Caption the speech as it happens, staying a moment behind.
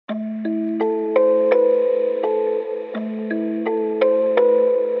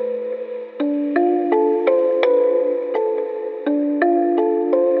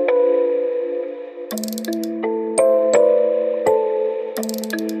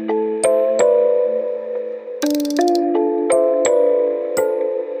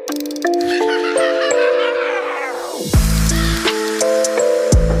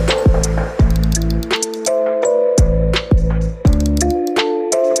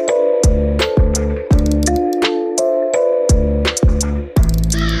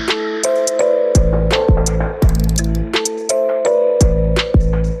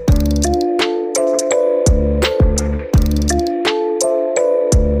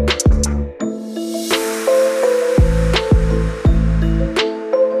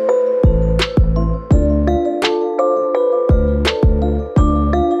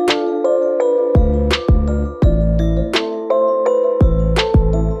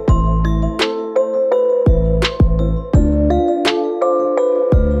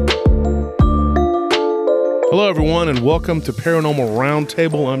everyone, and welcome to Paranormal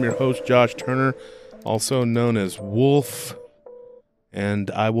Roundtable. I'm your host, Josh Turner, also known as Wolf,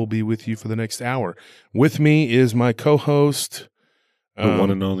 and I will be with you for the next hour. With me is my co-host, the one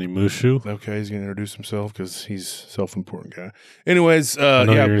and only Mushu. Okay, he's going to introduce himself because he's a self-important guy. Anyways, I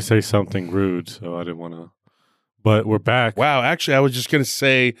know you're going to say something rude, so I didn't want to. But we're back. Wow, actually, I was just going to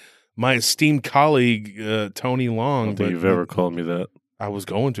say my esteemed colleague, Tony Long. I don't think you've ever called me that. I was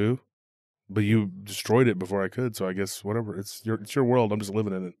going to. But you destroyed it before I could, so I guess whatever. It's your world. I'm just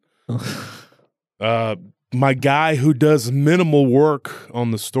living in it. My guy who does minimal work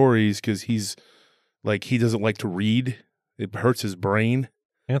on the stories because he doesn't like to read. It hurts his brain.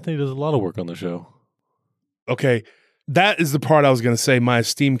 Anthony does a lot of work on the show. Okay, that is the part I was going to say. My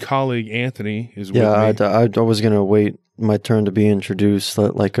esteemed colleague Anthony is with me. I was going to wait my turn to be introduced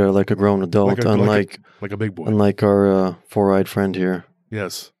like a grown adult, like a big boy, unlike our four-eyed friend here.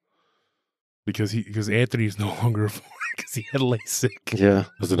 Yes. Because Anthony's no longer because he had LASIK. Yeah.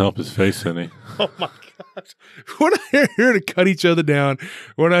 Doesn't help his face any. Oh my gosh. We're not here to cut each other down.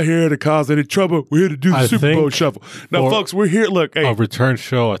 We're not here to cause any trouble. We're here to do the Super Bowl shuffle. Now, folks, we're here. Look, hey. A return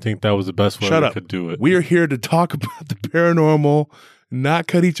show, I think that was the best way we could do it. We are here to talk about the paranormal, not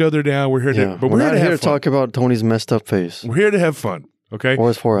cut each other down. We're here we're not here to talk about Tony's messed up face. We're here to have fun. Okay? Or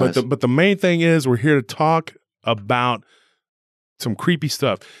his four eyes. But the main thing is we're here to talk about some creepy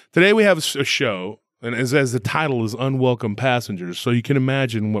stuff. Today we have a show, and as the title is Unwelcome Passengers, so you can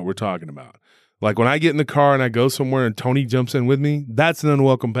imagine what we're talking about. Like when I get in the car and I go somewhere and Tony jumps in with me, that's an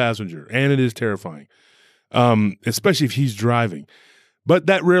unwelcome passenger, and it is terrifying, especially if he's driving. But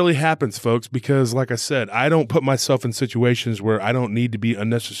that rarely happens, folks, because like I said, I don't put myself in situations where I don't need to be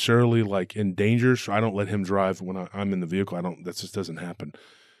unnecessarily like in danger, so I don't let him drive when I'm in the vehicle. That just doesn't happen.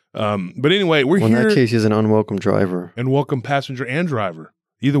 But anyway, we're here. In that case, he's an unwelcome driver. Unwelcome passenger and driver.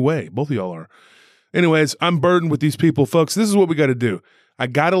 Either way, both of y'all are. Anyways, I'm burdened with these people. Folks, this is what we got to do. I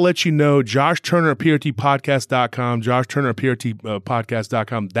got to let you know, Josh Turner at PRTpodcast.com, Josh Turner at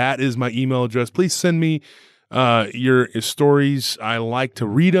PRTpodcast.com. That is my email address. Please send me your stories. I like to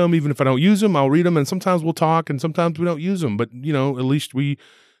read them. Even if I don't use them, I'll read them. And sometimes we'll talk and sometimes we don't use them. But, at least you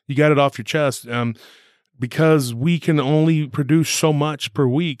got it off your chest. Because we can only produce so much per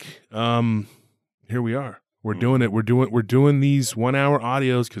week, here we are. We're doing it. We're doing these 1 hour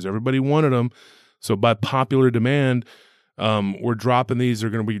audios because everybody wanted them. So by popular demand, we're dropping these.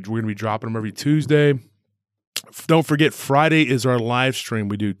 We're gonna be dropping them every Tuesday. Don't forget, Friday is our live stream.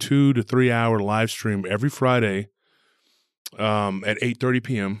 We do 2 to 3 hour live stream every Friday at 8:30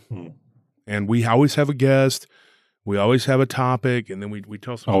 p.m. And we always have a guest. We always have a topic, and then we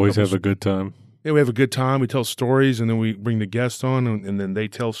tell some. Always have a good time. Yeah, we have a good time. We tell stories, and then we bring the guests on, and then they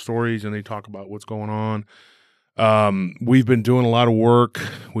tell stories, and they talk about what's going on. We've been doing a lot of work.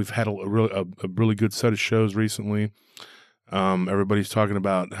 We've had a really good set of shows recently. Everybody's talking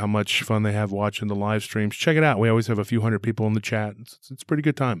about how much fun they have watching the live streams. Check it out. We always have a few hundred people in the chat. It's a pretty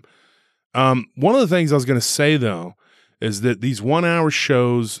good time. One of the things I was going to say, though, is that these 1 hour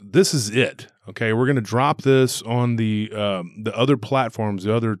shows, this is it. Okay, we're going to drop this on the other platforms,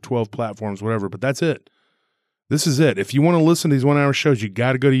 the other 12 platforms, whatever, but that's it. This is it. If you want to listen to these 1 hour shows, you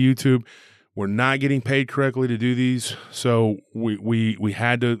got to go to YouTube. We're not getting paid correctly to do these, so we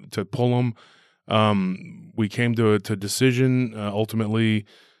had to pull them. We came to a decision, ultimately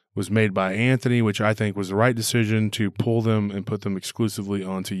was made by Anthony, which I think was the right decision to pull them and put them exclusively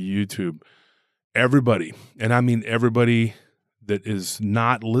onto YouTube. Everybody, and I mean everybody that is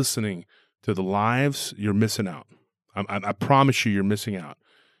not listening to the lives, you're missing out. I promise you're missing out.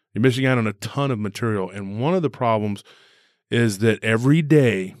 You're missing out on a ton of material. And one of the problems is that every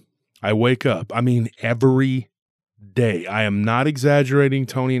day I wake up, every day, I am not exaggerating.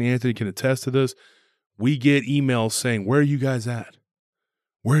 Tony and Anthony can attest to this. We get emails saying, where are you guys at?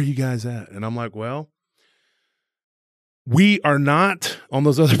 Where are you guys at? And I'm like, well, we are not on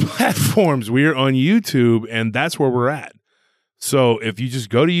those other platforms. We are on YouTube, and that's where we're at. So if you just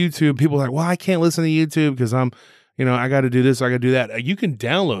go to YouTube, people are like, well, I can't listen to YouTube because I got to do this, I got to do that. You can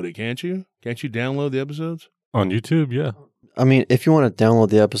download it, can't you? Can't you download the episodes? On YouTube, yeah. If you want to download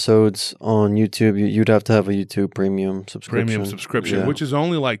the episodes on YouTube, you'd have to have a YouTube premium subscription. Yeah. Which is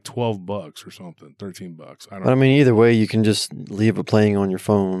only like $12 or something, $13. But either way, you can just leave it playing on your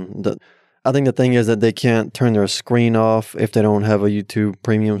phone. I think the thing is that they can't turn their screen off if they don't have a YouTube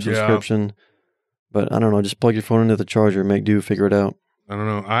premium subscription. Yeah. But I don't know, just plug your phone into the charger, make do, figure it out. I don't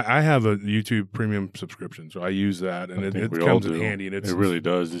know. I have a YouTube premium subscription, so I use that, and it comes in handy. And it really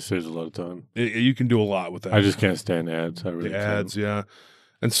does. It saves a lot of time. You can do a lot with that. I just can't stand ads. The ads, yeah.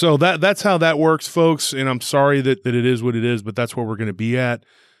 And so that's how that works, folks. And I'm sorry that it is what it is, but that's where we're going to be at.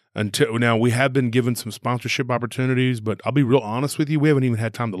 until now. We have been given some sponsorship opportunities, but I'll be real honest with you, we haven't even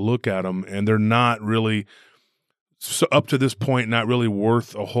had time to look at them, and they're not really, so up to this point, not really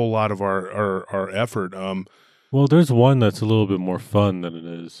worth a whole lot of our effort. Well, there's one that's a little bit more fun than it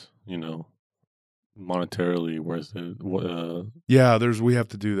is, monetarily worth it. Yeah, we have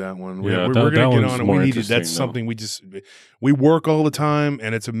to do that one. Yeah, we're that going to get on it. more We need it. interesting, That's something we work all the time,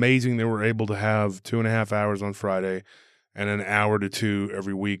 and it's amazing that we're able to have 2.5 hours on Friday and an hour to 2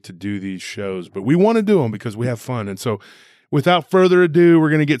 every week to do these shows. But we want to do them because we have fun. And so without further ado, we're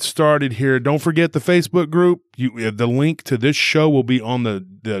going to get started here. Don't forget the Facebook group. The link to this show will be on the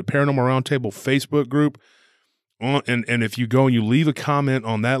Paranormal Roundtable Facebook group. And if you go and you leave a comment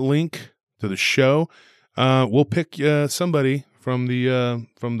on that link to the show, we'll pick somebody from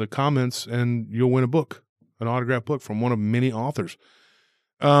the comments, and you'll win a book, an autographed book from one of many authors.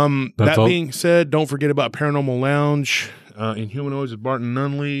 Being said, don't forget about Paranormal Lounge, Inhumanoids with Barton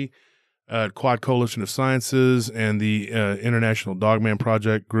Nunley, Quad Coalition of Sciences, and the International Dogman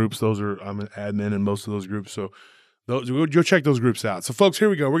Project groups. I'm an admin in most of those groups, so you'll check those groups out. So, folks, here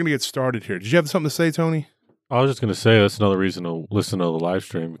we go. We're going to get started here. Did you have something to say, Tony? I was just going to say that's another reason to listen to the live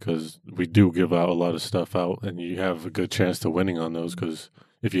stream, because we do give out a lot of stuff out, and you have a good chance to winning on those, because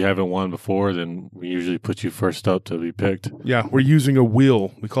if you haven't won before, then we usually put you first up to be picked. Yeah, we're using a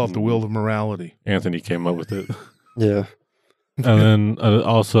wheel. We call it the wheel of morality. Anthony came up with it. Yeah. And then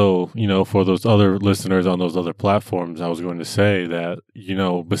also, for those other listeners on those other platforms, I was going to say that,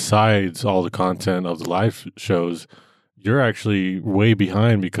 besides all the content of the live shows, you're actually way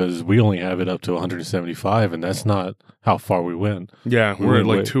behind, because we only have it up to 175, and that's not how far we went. Yeah, we're at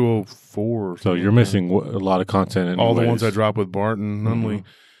like 204. So you're missing a lot of content. Anyways. All the ones I dropped with Barton Nunley. Mm-hmm.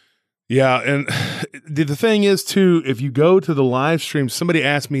 Yeah, and the thing is, too, if you go to the live stream, somebody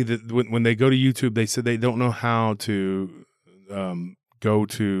asked me that when they go to YouTube, they said they don't know how to go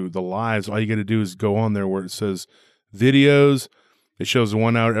to the lives. All you got to do is go on there where it says videos. It shows the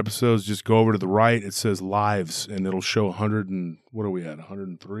 1 hour episodes. Just go over to the right. It says lives, and it'll show 100 and what are we at?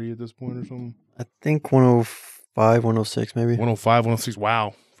 103 at this point or something? I think 105, 106 maybe. 105, 106.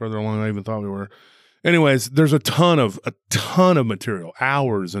 Wow, further along than I even thought we were. Anyways, there's a ton of material,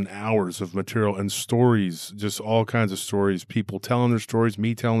 hours and hours of material and stories, just all kinds of stories. People telling their stories,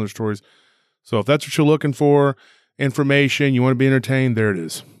 me telling their stories. So if that's what you're looking for, information, you want to be entertained, there it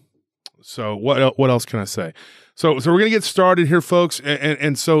is. So what else can I say? So we're going to get started here, folks.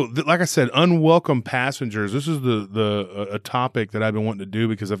 And so, like I said, unwelcome passengers. This is a topic that I've been wanting to do,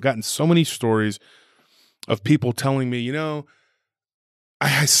 because I've gotten so many stories of people telling me,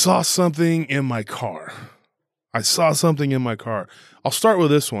 I saw something in my car. I'll start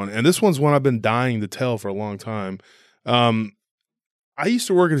with this one. And this one's one I've been dying to tell for a long time. I used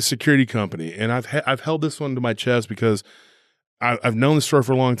to work at a security company, and I've held this one to my chest because I've known the story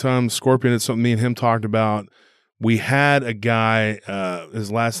for a long time. Scorpion, it's something me and him talked about. We had a guy,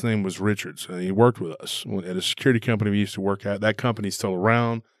 his last name was Richards, and he worked with us at a security company we used to work at. That company's still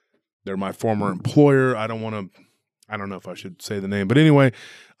around. They're my former employer. I don't know if I should say the name, but anyway,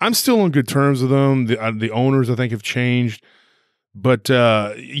 I'm still on good terms with them. The owners, I think, have changed. But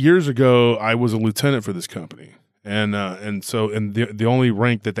years ago, I was a lieutenant for this company. And the only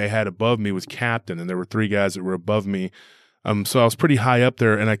rank that they had above me was captain, and there were 3 guys that were above me. So I was pretty high up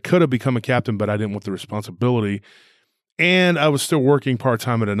there, and I could have become a captain, but I didn't want the responsibility. And I was still working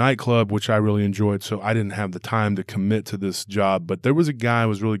part-time at a nightclub, which I really enjoyed, so I didn't have the time to commit to this job. But there was a guy I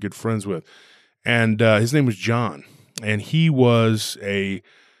was really good friends with, and his name was John, and he was a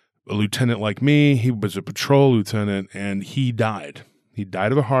lieutenant like me. He was a patrol lieutenant, and he died. He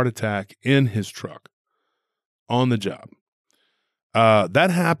died of a heart attack in his truck on the job.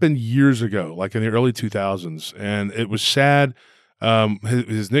 That happened years ago, like in the early 2000s, and it was sad.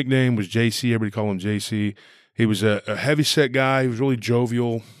 His nickname was JC. Everybody called him JC. He was a heavy-set guy. He was really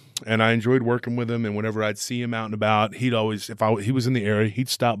jovial, and I enjoyed working with him. And whenever I'd see him out and about, he'd always, he was in the area, he'd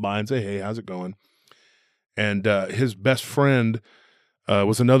stop by and say, "Hey, how's it going?" And his best friend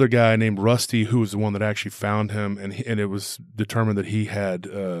was another guy named Rusty, who was the one that actually found him, and it was determined that he had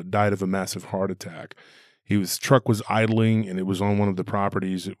died of a massive heart attack. His truck was idling, and it was on one of the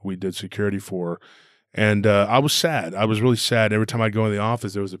properties that we did security for. And I was sad. I was really sad. Every time I'd go in the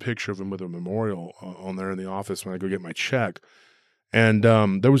office, there was a picture of him with a memorial on there in the office when I go get my check. And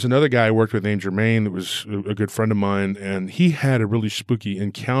there was another guy I worked with named Jermaine that was a good friend of mine, and he had a really spooky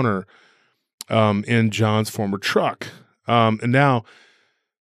encounter in John's former truck. And now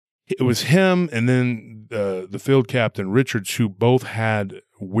it was him and then the field captain, Richards, who both had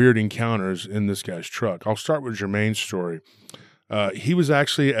weird encounters in this guy's truck. I'll start with Jermaine's story. He was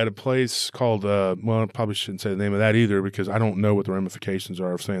actually at a place called, well, I probably shouldn't say the name of that either because I don't know what the ramifications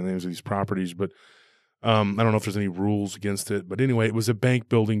are of saying the names of these properties, but I don't know if there's any rules against it. But anyway, it was a bank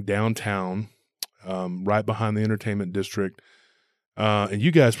building downtown, right behind the entertainment district. And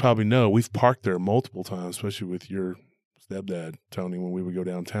you guys probably know we've parked there multiple times, especially with your stepdad, Tony, when we would go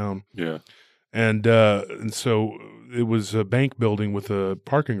downtown. Yeah. And so it was a bank building with a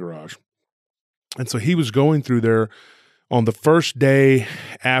parking garage. And so he was going through there on the first day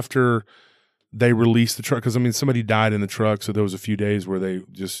after they released the truck. Because, I mean, somebody died in the truck. So there was a few days where they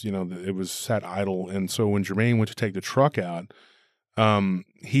just, it was sat idle. And so when Jermaine went to take the truck out,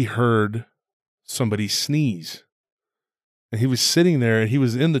 he heard somebody sneeze. And he was sitting there and he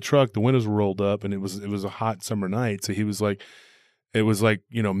was in the truck. The windows were rolled up and it was a hot summer night. So he was like, it was like,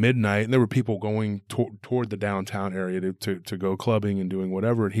 midnight, and there were people going toward the downtown area to go clubbing and doing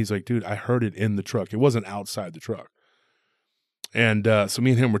whatever. And he's like, dude, I heard it in the truck. It wasn't outside the truck. And so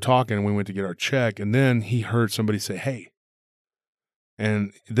me and him were talking, and we went to get our check. And then he heard somebody say, hey.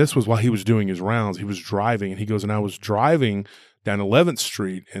 And this was while he was doing his rounds. He was driving, and he goes, and I was driving down 11th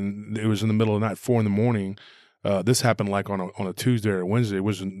Street, and it was in the middle of the night, 4 a.m. This happened like on a Tuesday or Wednesday. It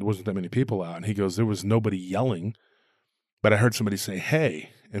wasn't that many people out. And he goes, there was nobody yelling. But I heard somebody say, hey.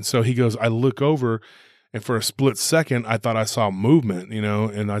 And so he goes, I look over, and for a split second, I thought I saw movement,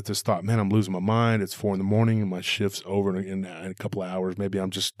 and I just thought, man, I'm losing my mind. It's 4 a.m. and my shift's over in a couple of hours. Maybe I'm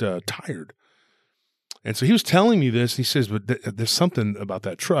just tired. And so he was telling me this. He says, but there's something about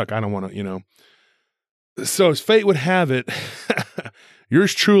that truck. I don't want to, So as fate would have it,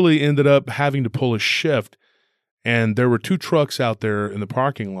 yours truly ended up having to pull a shift. And there were 2 trucks out there in the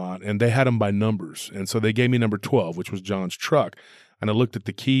parking lot, and they had them by numbers. And so they gave me number 12, which was John's truck. And I looked at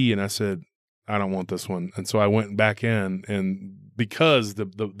the key, and I said, I don't want this one. And so I went back in, and because the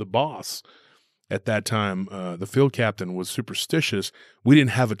boss at that time, the field captain, was superstitious, we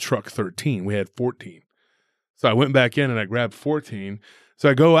didn't have a truck 13. We had 14. So I went back in, and I grabbed 14. So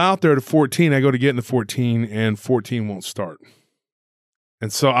I go out there to 14. I go to get in the 14, and 14 won't start.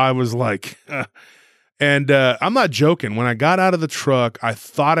 And so I was like... And I'm not joking. When I got out of the truck, I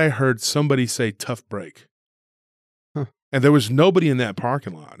thought I heard somebody say tough break. Huh. And there was nobody in that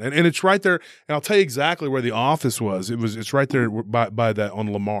parking lot. And it's right there. And I'll tell you exactly where the office was. It's right there by that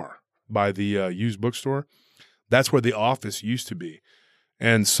on Lamar, by the used bookstore. That's where the office used to be.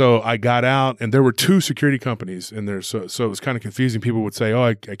 And so I got out, and there were 2 security companies in there. So it was kind of confusing. People would say, oh,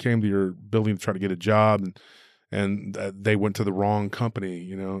 I came to your building to try to get a job. And they went to the wrong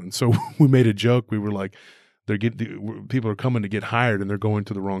company, And so we made a joke. We were like, people are coming to get hired, and they're going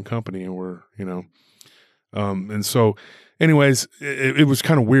to the wrong company, and we're, And so, anyways, it was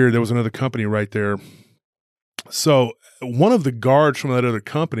kind of weird. There was another company right there. So one of the guards from that other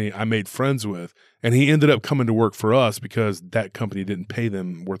company I made friends with, and he ended up coming to work for us because that company didn't pay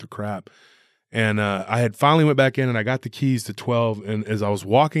them worth of crap. And I had finally went back in, and I got the keys to 12. And as I was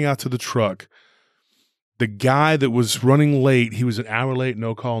walking out to the truck, the guy that was running late, he was an hour late,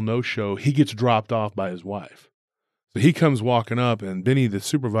 no call, no show. He gets dropped off by his wife. So he comes walking up, and Benny, the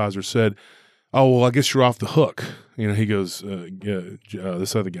supervisor, said, oh, well, I guess you're off the hook. He goes,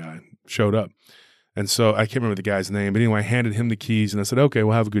 this other guy showed up. And so I can't remember the guy's name. But anyway, I handed him the keys, and I said, okay,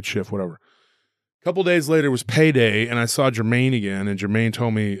 we'll have a good shift, whatever. A couple days later was payday, and I saw Jermaine again, and Jermaine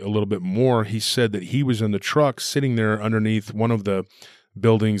told me a little bit more. He said that he was in the truck sitting there underneath one of the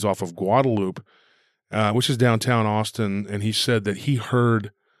buildings off of Guadalupe, which is downtown Austin, and he said that he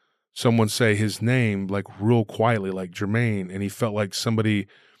heard someone say his name like real quietly, like Jermaine, and he felt like somebody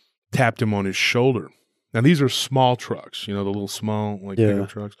tapped him on his shoulder. Now, these are small trucks, the little small, pickup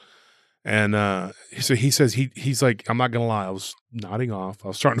trucks. And so he says, he's like, I'm not going to lie, I was nodding off. I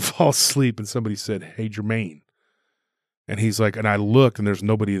was starting to fall asleep, and somebody said, hey, Jermaine. And he's like, and I looked, and there's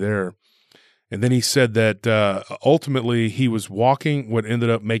nobody there. And then he said that ultimately he was walking, what ended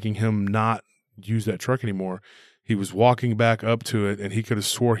up making him not use that truck anymore. He was walking back up to it, and he could have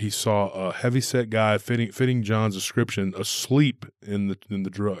swore he saw a heavyset guy fitting John's description asleep in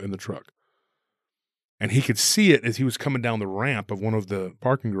the truck. And he could see it as he was coming down the ramp of one of the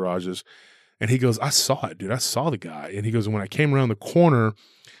parking garages. And he goes, I saw it, dude. I saw the guy. And he goes, when I came around the corner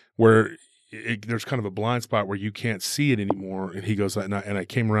where there's kind of a blind spot where you can't see it anymore. And he goes, and I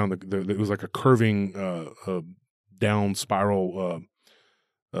came around it was like a curving down spiral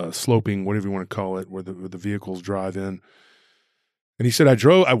sloping, whatever you want to call it, where the vehicles drive in. And he said,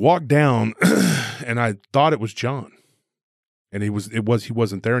 I walked down and I thought it was John. And he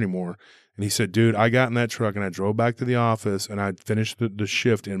wasn't there anymore. And he said, dude, I got in that truck and I drove back to the office and I finished the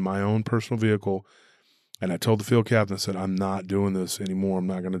shift in my own personal vehicle. And I told the field captain, I said, I'm not doing this anymore. I'm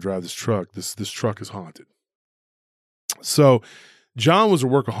not going to drive this truck. This truck is haunted. So John was a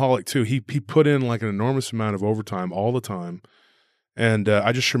workaholic too. He put in like an enormous amount of overtime all the time. And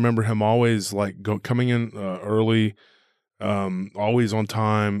I just remember him always like coming in early, always on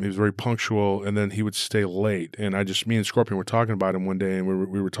time. He was very punctual, and then he would stay late. And me and Scorpion were talking about him one day, and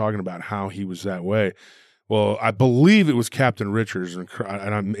we were talking about how he was that way. Well, I believe it was Captain Richards, and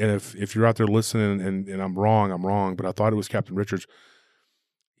if you're out there listening and I'm wrong, but I thought it was Captain Richards.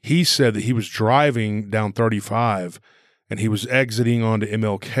 He said that he was driving down 35, and he was exiting onto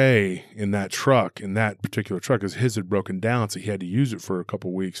MLK in that particular truck, because his had broken down, so he had to use it for a couple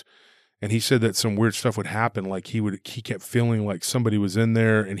of weeks. And he said that some weird stuff would happen, like he kept feeling like somebody was in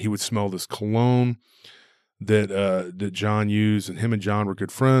there, and he would smell this cologne that John used, and him and John were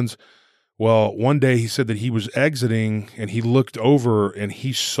good friends. Well, one day he said that he was exiting, and he looked over, and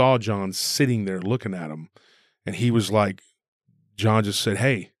he saw John sitting there looking at him, and he was like, John just said,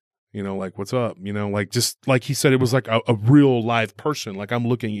 "Hey, like, what's up?" Like, just like he said, it was like a real live person, like, I'm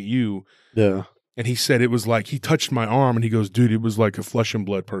looking at you. Yeah. And he said it was like he touched my arm, and he goes, "Dude, it was like a flesh and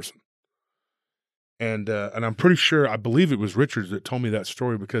blood person." And I'm pretty sure, I believe it was Richards that told me that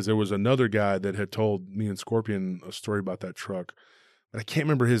story, because there was another guy that had told me and Scorpion a story about that truck. But I can't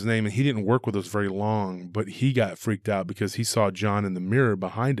remember his name, and he didn't work with us very long, but he got freaked out because he saw John in the mirror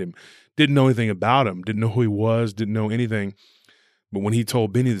behind him, didn't know anything about him, didn't know who he was, didn't know anything. But when he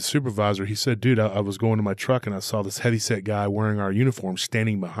told Benny, the supervisor, he said, "Dude, I was going to my truck, and I saw this heavyset guy wearing our uniform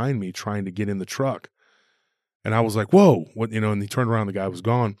standing behind me trying to get in the truck." And I was like, "Whoa," what, and he turned around, the guy was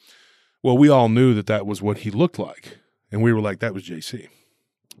gone. Well, we all knew that was what he looked like. And we were like, that was JC.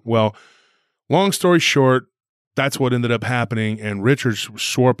 Well, long story short, that's what ended up happening. And Richards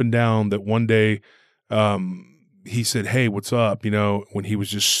swore up and down that one day he said, "Hey, what's up?" When he was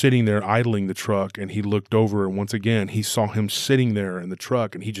just sitting there idling the truck, and he looked over, and once again, he saw him sitting there in the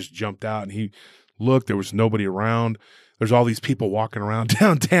truck, and he just jumped out, and he looked. There was nobody around. There's all these people walking around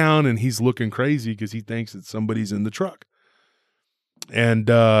downtown, and he's looking crazy because he thinks that somebody's in the truck. And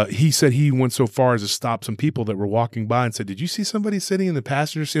he said he went so far as to stop some people that were walking by and said, "Did you see somebody sitting in the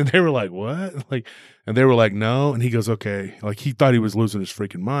passenger seat?" And they were like, "What?" And they were like, "No." And he goes, "Okay." Like, he thought he was losing his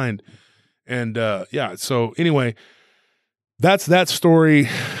freaking mind. And so anyway, that's that story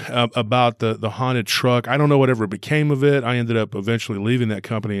about the haunted truck. I don't know whatever became of it. I ended up eventually leaving that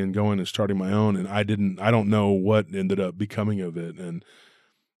company and going and starting my own. And I don't know what ended up becoming of it. And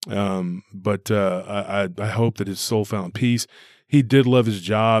but I hope that his soul found peace. He did love his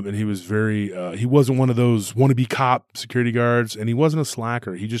job, and he was he wasn't one of those wannabe cop security guards, and he wasn't a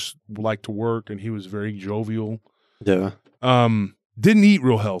slacker. He just liked to work, and he was very jovial. Yeah. Didn't eat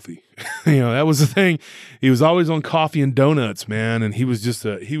real healthy. That was the thing. He was always on coffee and donuts, man. And he was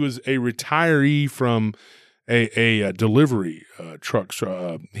he was a retiree from a delivery truck.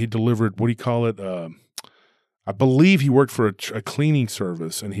 He delivered, what do you call it? I believe he worked for a cleaning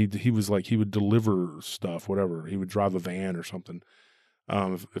service, and he was like, he would deliver stuff, whatever. He would drive a van or something,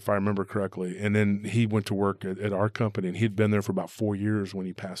 if I remember correctly. And then he went to work at our company, and he'd been there for about 4 years when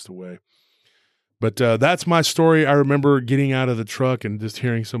he passed away. But that's my story. I remember getting out of the truck and just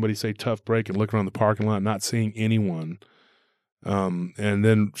hearing somebody say "tough break" and looking around the parking lot, not seeing anyone. And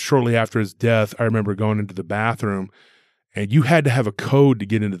then shortly after his death, I remember going into the bathroom, and you had to have a code to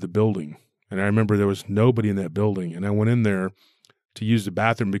get into the building. And I remember there was nobody in that building. And I went in there to use the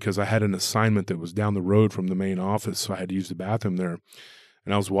bathroom because I had an assignment that was down the road from the main office, so I had to use the bathroom there.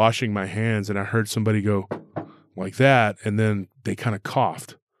 And I was washing my hands, and I heard somebody go like that, and then they kind of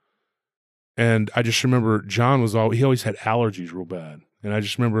coughed. And I just remember John he always had allergies real bad. And I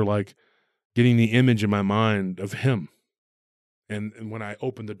just remember like getting the image in my mind of him. And when I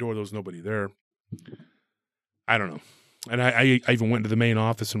opened the door, there was nobody there. I don't know. And I even went to the main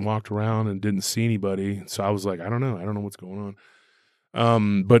office and walked around and didn't see anybody. So I was like, I don't know what's going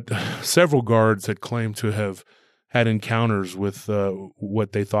on. But several guards had claimed to have had encounters with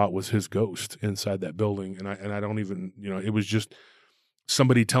what they thought was his ghost inside that building. And I don't even, it was just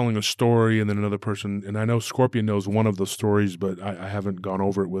somebody telling a story and then another person. And I know Scorpion knows one of the stories, but I haven't gone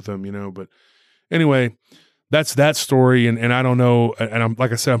over it with him, But anyway, that's that story. And I don't know. And I'm,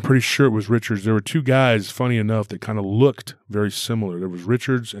 like I said, I'm pretty sure it was Richards. There were two guys, funny enough, that kind of looked very similar. There was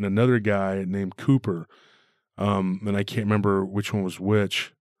Richards and another guy named Cooper. And I can't remember which one was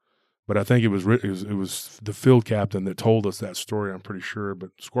which, but I think it was the field captain that told us that story. I'm pretty sure, but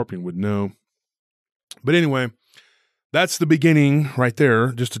Scorpion would know. But anyway, that's the beginning right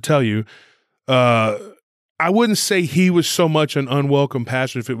there, just to tell you. I wouldn't say he was so much an unwelcome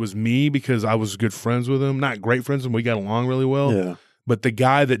pastor if it was me, because I was good friends with him. Not great friends with him. We got along really well. Yeah. But the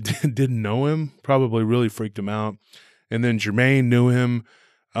guy that didn't know him probably really freaked him out. And then Jermaine knew him.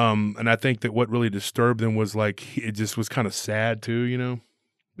 And I think that what really disturbed him was like, it just was kind of sad too, you know,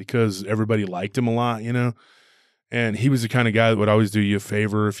 because everybody liked him a lot, you know, and he was the kind of guy that would always do you a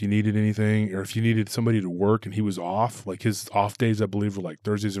favor if you needed anything, or if you needed somebody to work and he was off. Like his off days, I believe, were like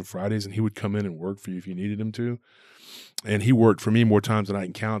Thursdays and Fridays, and he would come in and work for you if you needed him to. And he worked for me more times than I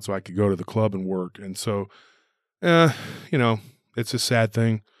can count, so I could go to the club and work. And so, you know, it's a sad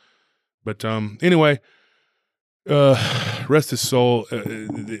thing. But anyway, rest his soul.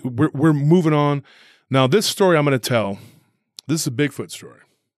 We're moving on. Now, this story I'm going to tell, this is a Bigfoot story.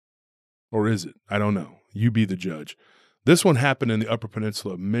 Or is it? I don't know. You be the judge. This one happened in the Upper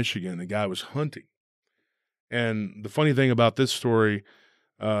Peninsula of Michigan. The guy was hunting. And the funny thing about this story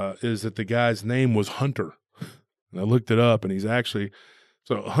is that the guy's name was Hunter. And I looked it up, and he's actually,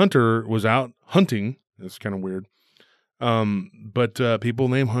 so Hunter was out hunting. That's kind of weird. But people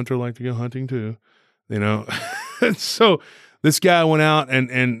named Hunter like to go hunting too, you know. So this guy went out,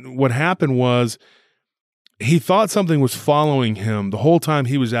 and what happened was he thought something was following him the whole time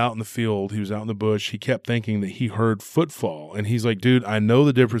he was out in the field. He was out in the bush. He kept thinking that he heard footfall, and he's like, dude, I know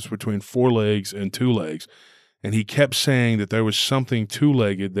the difference between 4 legs and 2 legs. And he kept saying that there was something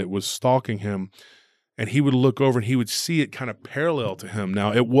 2-legged that was stalking him. And he would look over and he would see it kind of parallel to him.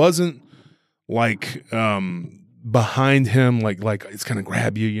 Now, it wasn't like behind him, like it's going to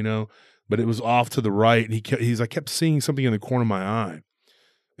grab you, you know, but it was off to the right. And I kept seeing something in the corner of my eye.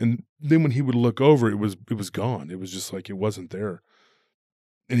 And then when he would look over, it was gone. It was just like it wasn't there.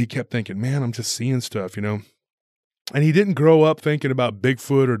 And he kept thinking, man, I'm just seeing stuff, you know. And he didn't grow up thinking about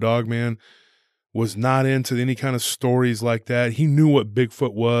Bigfoot or Dogman, was not into any kind of stories like that. He knew what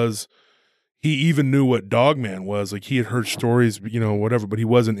Bigfoot was. He even knew what Dogman was. Like he had heard stories, you know, whatever, but he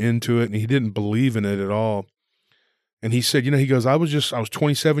wasn't into it and he didn't believe in it at all. And he said, you know, he goes, I was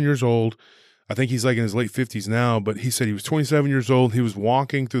 27 years old. I think he's like in his late 50s now, but he said he was 27 years old. He was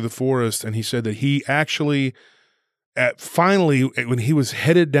walking through the forest, and he said that he actually, finally, when he was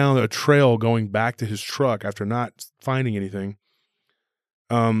headed down a trail going back to his truck after not finding anything,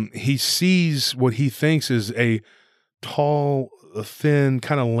 he sees what he thinks is a tall, thin,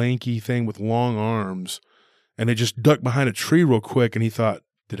 kind of lanky thing with long arms, and it just ducked behind a tree real quick, and he thought,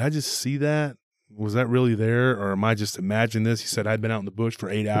 did I just see that? Was that really there, or am I just imagining this? He said, I'd been out in the bush for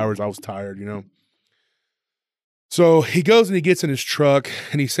 8 hours. I was tired, you know. So he goes and he gets in his truck,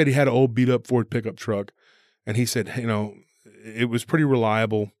 and he said he had an old beat-up Ford pickup truck, and he said, you know, it was pretty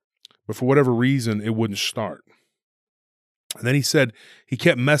reliable, but for whatever reason, it wouldn't start. And then he said he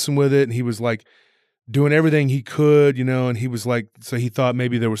kept messing with it, and he was like doing everything he could, you know, and he was like, so he thought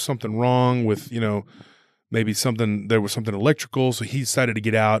maybe there was something wrong with, you know, maybe there was something electrical. So he decided to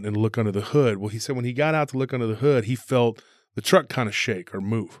get out and look under the hood. Well, he said when he got out to look under the hood, he felt the truck kind of shake or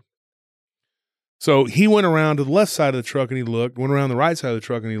move. So he went around to the left side of the truck and he looked, went around the right side of the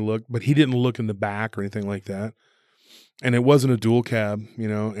truck and he looked, but he didn't look in the back or anything like that. And it wasn't a dual cab, you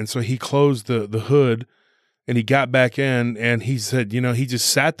know, and so he closed the hood and he got back in, and he said, you know, he just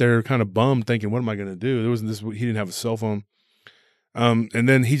sat there kind of bummed thinking, what am I going to do? He didn't have a cell phone. And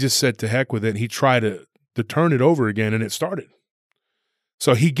then he just said to heck with it. And he tried to turn it over again, and it started.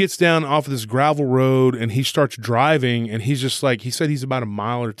 So he gets down off of this gravel road and he starts driving, and he's just like, he said he's about a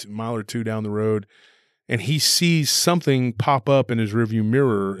mile or two down the road, and he sees something pop up in his rearview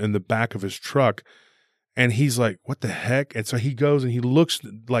mirror in the back of his truck. And he's like, what the heck? And so he goes and he looks,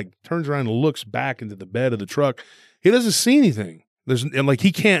 like turns around and looks back into the bed of the truck. He doesn't see anything.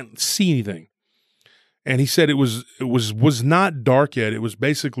 He can't see anything. And he said it was not dark yet. It was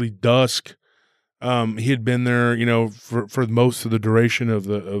basically dusk. He had been there, you know, for most of the duration of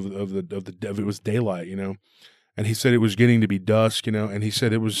it was daylight, you know, and he said it was getting to be dusk, you know, and he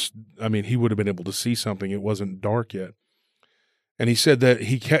said he would have been able to see something. It wasn't dark yet. And he said that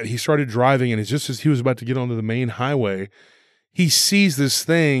he started driving, and it's just as he was about to get onto the main highway, he sees this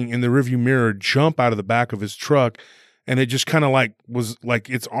thing in the rearview mirror jump out of the back of his truck, and it just kind of was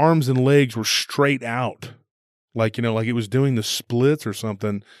like its arms and legs were straight out, like, you know, like it was doing the splits or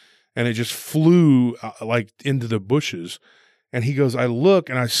something. And it just flew into the bushes. And he goes, I look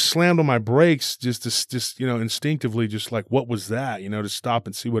and I slammed on my brakes just you know, instinctively, just like, what was that? You know, to stop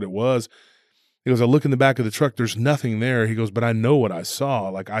and see what it was. He goes, I look in the back of the truck, there's nothing there. He goes, but I know what I saw.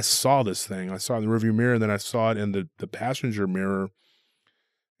 Like, I saw this thing. I saw it in the rearview mirror, and then I saw it in the passenger mirror.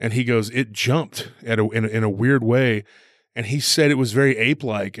 And he goes, it jumped in a weird way. And he said it was very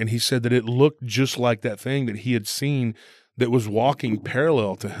ape-like. And he said that it looked just like that thing that he had seen that was walking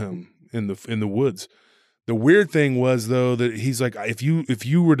parallel to him in the woods. The weird thing was, though, that he's like, if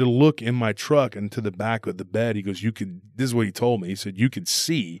you were to look in my truck and to the back of the bed, he goes, this is what he told me. He said, you could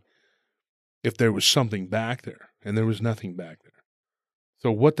see if there was something back there, and there was nothing back there.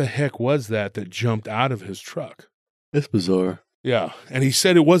 So what the heck was that jumped out of his truck? It's bizarre. Yeah. And he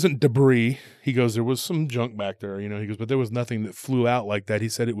said it wasn't debris. He goes, there was some junk back there, he goes, but there was nothing that flew out like that. He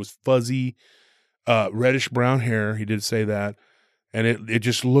said it was fuzzy, reddish brown hair. He did say that. And it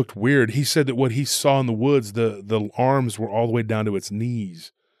just looked weird. He said that what he saw in the woods, the arms were all the way down to its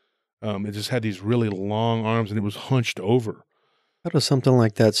knees. It just had these really long arms, and it was hunched over. How does something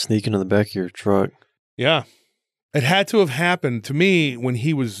like that sneak into the back of your truck? Yeah. It had to have happened to me when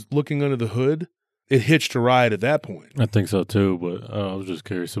he was looking under the hood. It hitched a ride at that point. I think so too, but I was just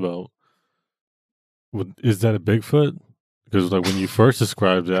curious about, is that a Bigfoot? Because like when you first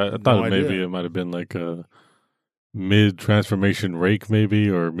described that, I thought maybe it might have been like a mid-transformation rake maybe,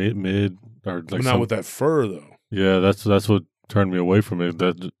 or mid or like but not with that fur though. Yeah, that's what turned me away from it.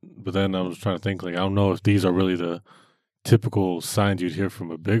 But then I was trying to think, like, I don't know if these are really the typical signs you'd hear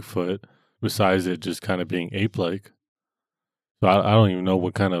from a Bigfoot, besides it just kind of being ape-like. So I don't even know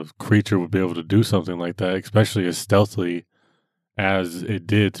what kind of creature would be able to do something like that, especially as stealthily as it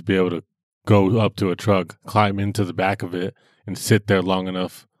did, to be able to go up to a truck, climb into the back of it, and sit there long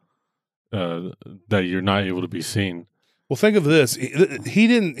enough that you're not able to be seen. Well, think of this. He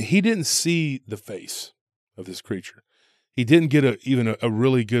didn't see the face of this creature. He didn't get even a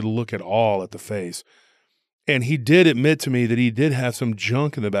really good look at all at the face. And he did admit to me that he did have some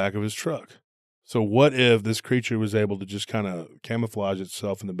junk in the back of his truck. So what if this creature was able to just kind of camouflage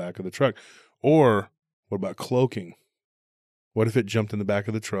itself in the back of the truck? Or what about cloaking? What if it jumped in the back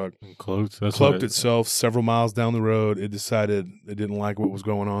of the truck, cloaked itself several miles down the road? It decided it didn't like what was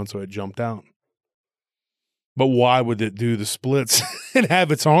going on, so it jumped out. But why would it do the splits and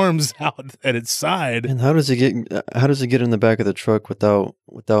have its arms out at its side? And how does it get in the back of the truck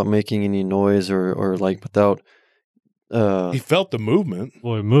without making any noise or like without? He felt the movement.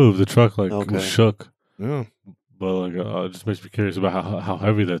 Well, it moved. The truck was shook. Yeah, but like it just makes me curious about how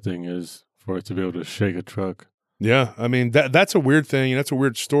heavy that thing is for it to be able to shake a truck. Yeah, I mean that's a weird thing. That's a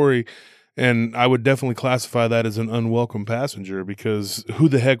weird story, and I would definitely classify that as an unwelcome passenger, because who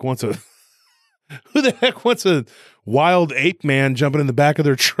the heck wants a wild ape man jumping in the back of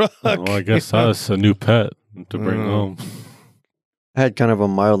their truck? Well, I guess that's a new pet to bring home. I had kind of a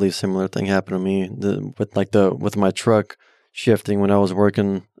mildly similar thing happen to me with my truck shifting when I was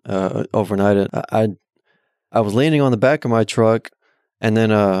working overnight. I was leaning on the back of my truck, and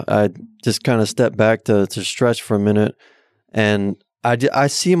then I just kind of stepped back to stretch for a minute, and I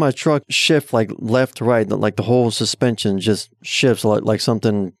see my truck shift like left to right, like the whole suspension just shifts like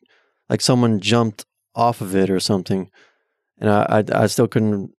something. Like someone jumped off of it or something, and I still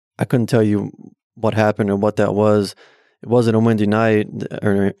couldn't tell you what happened or what that was. It wasn't a windy night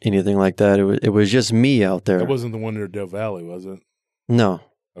or anything like that. It was just me out there. That wasn't the one near Death Valley, was it? No.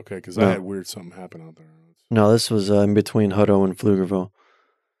 Okay, because I had weird something happen out there. No, this was in between Hutto and Pflugerville.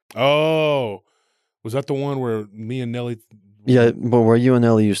 Oh, was that the one where me and Nellie? Yeah, but where you and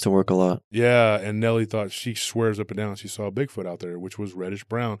Nellie used to work a lot. Yeah, and Nellie thought, she swears up and down she saw a Bigfoot out there, which was reddish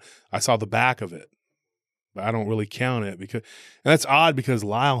brown. I saw the back of it, but I don't really count it and that's odd because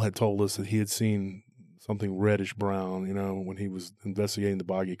Lyle had told us that he had seen something reddish brown, when he was investigating the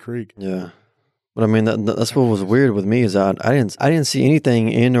Boggy Creek. Yeah, but I mean that's what was weird with me is I didn't see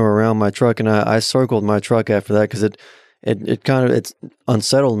anything in or around my truck, and I circled my truck after that because it kind of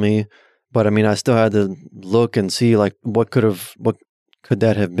unsettled me. But I mean, I still had to look and see like what could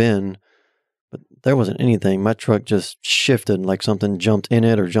that have been. But there wasn't anything. My truck just shifted, like something jumped in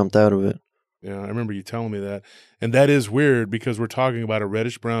it or jumped out of it. Yeah, I remember you telling me that. And that is weird because we're talking about a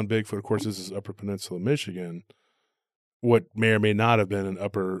reddish brown Bigfoot. Of course, this is Upper Peninsula, Michigan. What may or may not have been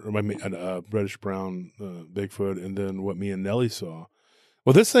a reddish brown Bigfoot, and then what me and Nellie saw.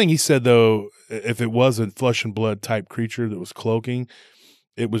 Well, this thing he said though, if it was a flesh and blood type creature that was cloaking,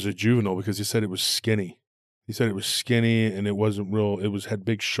 it was a juvenile because he said it was skinny. He said it was skinny and it wasn't real. Had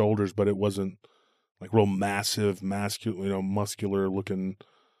big shoulders, but it wasn't like real massive, muscular looking.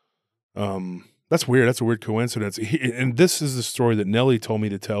 That's weird. That's a weird coincidence. And this is the story that Nellie told me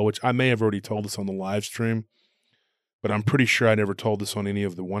to tell, which I may have already told this on the live stream, but I'm pretty sure I never told this on any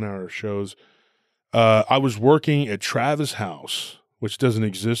of the 1 hour shows. I was working at Travis House, which doesn't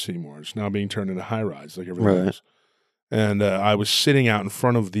exist anymore. It's now being turned into high rise like everything else. And I was sitting out in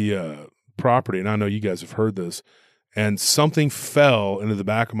front of the property, and I know you guys have heard this, and something fell into the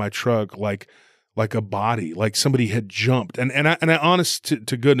back of my truck like a body, like somebody had jumped. And I honest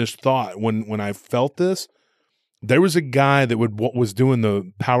to goodness thought when I felt this, there was a guy that was doing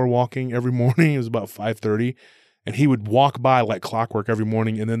the power walking every morning. It was about 5:30, and he would walk by like clockwork every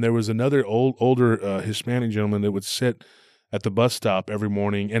morning. And then there was another older Hispanic gentleman that would sit at the bus stop every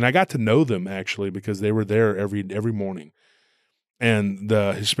morning, and I got to know them actually because they were there every morning. And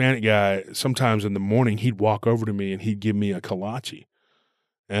the Hispanic guy, sometimes in the morning, he'd walk over to me and he'd give me a kolache.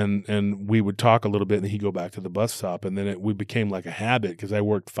 And we would talk a little bit, and then he'd go back to the bus stop. And then we became like a habit because I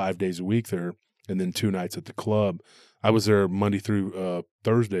worked 5 days a week there and then 2 nights at the club. I was there Monday through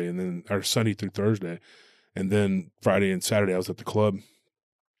Thursday, or Sunday through Thursday. And then Friday and Saturday I was at the club.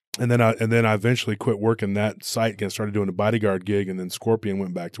 And then I eventually quit working that site again, started doing a bodyguard gig, and then Scorpion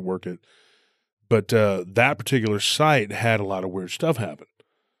went back to work it. But that particular site had a lot of weird stuff happen.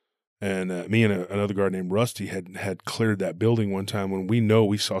 And me and another guard named Rusty had cleared that building one time when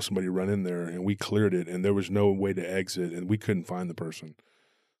we saw somebody run in there, and we cleared it, and there was no way to exit, and we couldn't find the person.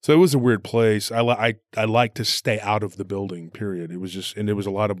 So it was a weird place. I like to stay out of the building, period. It was just, and there was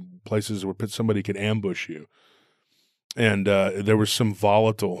a lot of places where somebody could ambush you. And there were some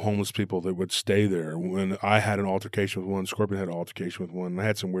volatile homeless people that would stay there. When I had an altercation with one, Scorpion had an altercation with one, and I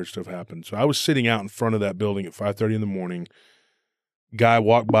had some weird stuff happen. So I was sitting out in front of that building at 5:30 in the morning. Guy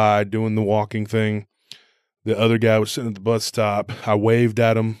walked by doing the walking thing. The other guy was sitting at the bus stop. I waved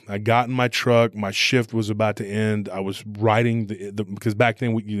at him. I got in my truck. My shift was about to end. I was writing because back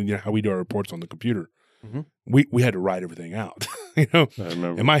then you know how we do our reports on the computer. Mm-hmm. We had to write everything out, you know. I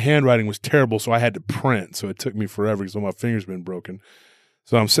remember. And my handwriting was terrible, so I had to print. So it took me forever because all my fingers been broken.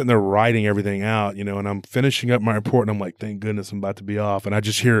 So I'm sitting there writing everything out, you know, and I'm finishing up my report, and I'm like, thank goodness I'm about to be off. And I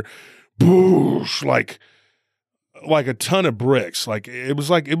just hear, boosh, like a ton of bricks. Like it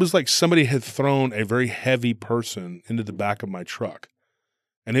was like somebody had thrown a very heavy person into the back of my truck,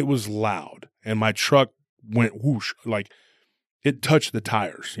 and it was loud. And my truck went whoosh, like it touched the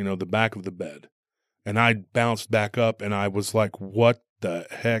tires, you know, the back of the bed. And I bounced back up, and I was like, what the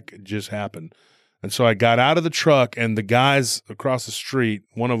heck just happened? And so I got out of the truck, and the guys across the street,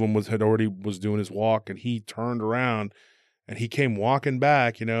 one of them was doing his walk, and he turned around, and he came walking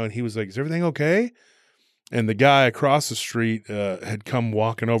back, you know, and he was like, is everything okay? And the guy across the street had come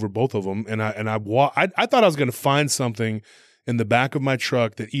walking over, both of them, and I thought I was going to find something in the back of my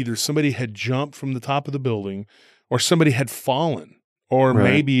truck that either somebody had jumped from the top of the building or somebody had fallen. Or Right.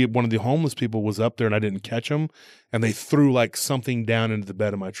 maybe one of the homeless people was up there and I didn't catch them, and they threw like something down into the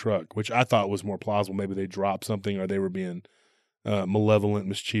bed of my truck, which I thought was more plausible. Maybe they dropped something, or they were being malevolent,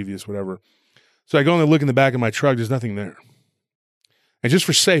 mischievous, whatever. So I go and look in the back of my truck. There's nothing there. And just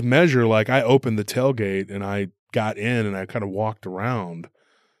for safe measure, like I opened the tailgate and I got in and I kind of walked around.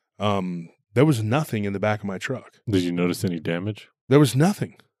 There was nothing in the back of my truck. Did you notice any damage? There was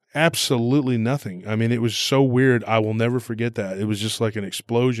nothing. Absolutely nothing. I mean, it was so weird. I will never forget that. It was just like an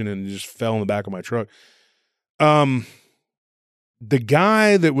explosion, and it just fell in the back of my truck. The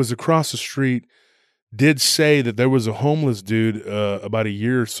guy that was across the street did say that there was a homeless dude about a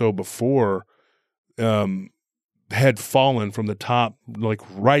year or so before had fallen from the top, like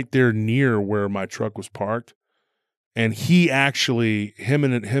right there near where my truck was parked. And he actually, him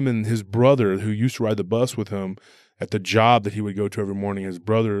and his brother, who used to ride the bus with him, at the job that he would go to every morning, his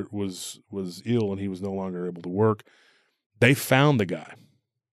brother was ill and he was no longer able to work. They found the guy.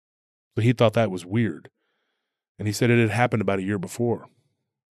 So he thought that was weird. And he said it had happened about a year before.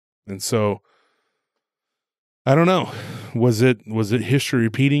 And so, I don't know. Was it history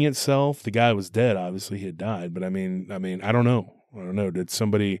repeating itself? The guy was dead. Obviously he had died. But I mean, I don't know. Did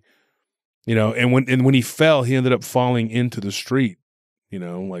somebody, you know, and when he fell, he ended up falling into the street, you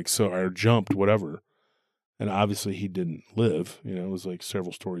know, like so, or jumped, whatever. And obviously he didn't live, you know, it was like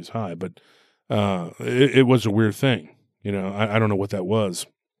several stories high, but it was a weird thing, you know, I don't know what that was.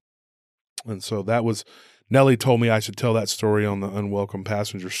 And so that was, Nellie told me I should tell that story on the Unwelcome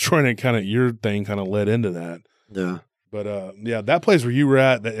Passenger story, and kind of your thing kind of led into that. Yeah. But yeah, that place where you were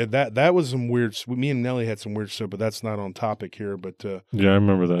at, that was some weird, me and Nellie had some weird stuff, but that's not on topic here. But yeah, I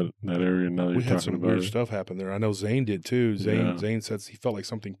remember that area now that we you're had talking some about weird it. stuff happen there. I know Zane did too. Zane Yeah. says he felt like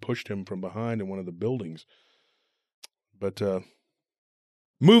something pushed him from behind in one of the buildings. But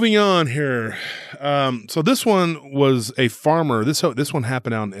moving on here, so this one was a farmer. This one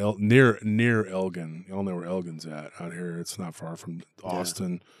happened out in near Elgin. Y'all know where Elgin's at out here. It's not far from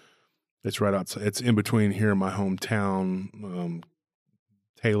Austin. Yeah. It's right outside. It's in between here, my hometown,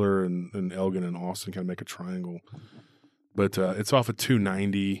 Taylor and Elgin and Austin kind of make a triangle. But it's off of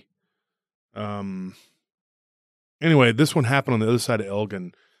 290. Anyway, this one happened on the other side of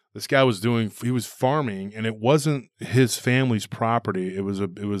Elgin. This guy he was farming, and it wasn't his family's property. It was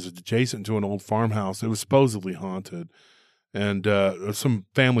adjacent to an old farmhouse. It was supposedly haunted. And some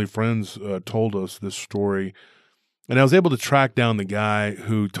family friends told us this story. And I was able to track down the guy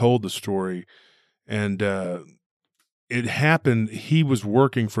who told the story. And it happened, he was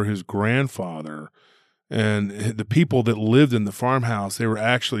working for his grandfather. And the people that lived in the farmhouse, they were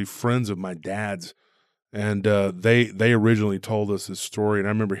actually friends of my dad's. And they originally told us this story, and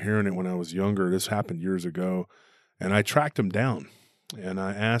I remember hearing it when I was younger. This happened years ago, and I tracked him down, and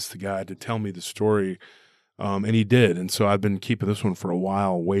I asked the guy to tell me the story, and he did. And so I've been keeping this one for a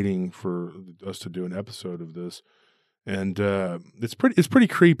while, waiting for us to do an episode of this. And it's pretty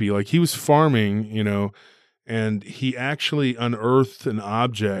creepy. Like, he was farming, and he actually unearthed an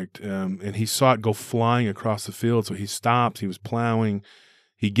object, and he saw it go flying across the field. So he stops. He was plowing.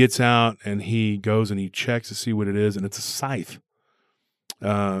 He gets out and he goes and he checks to see what it is, and it's a scythe.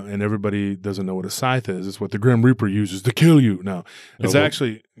 And everybody doesn't know what a scythe is. It's what the Grim Reaper uses to kill you. No, it's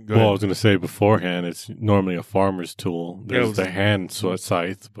actually. I was going to say beforehand, it's normally a farmer's tool. There's the hand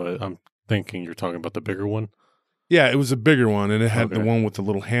scythe, but I'm thinking you're talking about the bigger one. Yeah, it was a bigger one, and it had the one with the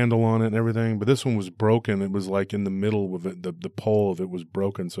little handle on it and everything. But this one was broken. It was like in the middle of it. The pole of it was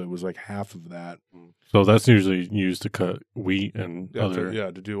broken, so it was like half of that. So that's usually used to cut wheat and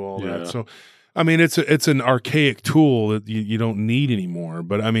to do all that. So, I mean, it's an archaic tool that you don't need anymore.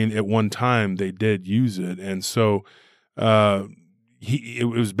 But I mean, at one time they did use it, and so it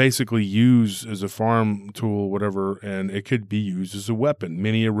was basically used as a farm tool, whatever, and it could be used as a weapon.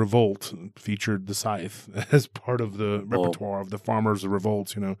 Many a revolt featured the scythe as part of the repertoire of the farmers'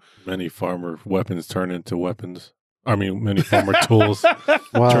 revolts. Many farmer weapons turn into weapons. I mean, many farmer tools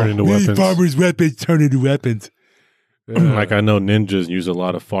turn into weapons. Many farmers' weapons turn into weapons. Like, I know ninjas use a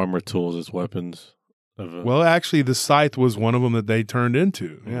lot of farmer tools as weapons. Well, actually, the scythe was one of them that they turned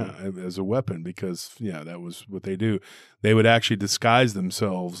into, as a weapon, because, that was what they do. They would actually disguise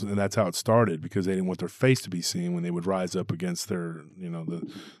themselves, and that's how it started, because they didn't want their face to be seen when they would rise up against their,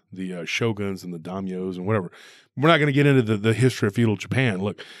 the shoguns and the daimyos and whatever. We're not going to get into the history of feudal Japan.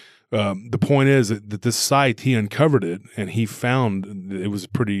 Look, the point is that this scythe, he uncovered it, and he found that it was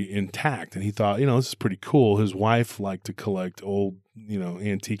pretty intact, and he thought, this is pretty cool. His wife liked to collect old,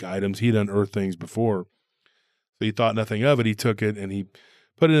 antique items. He'd unearthed things before, so he thought nothing of it. He took it and he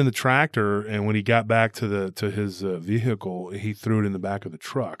put it in the tractor, and when he got back to his vehicle, he threw it in the back of the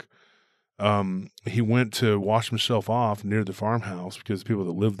truck. He went to wash himself off near the farmhouse, because the people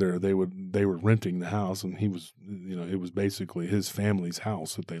that lived there, they were renting the house, and he was, it was basically his family's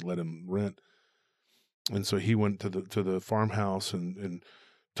house that they let him rent. And so he went to the farmhouse and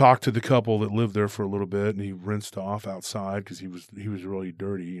talked to the couple that lived there for a little bit, and he rinsed off outside because he was really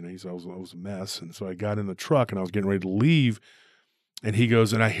dirty. He said, I was a mess. And so I got in the truck and I was getting ready to leave, and he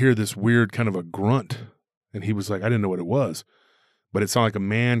goes, and I hear this weird kind of a grunt, and he was like, I didn't know what it was, but it sounded like a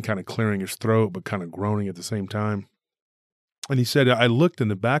man kind of clearing his throat, but kind of groaning at the same time. And he said, I looked in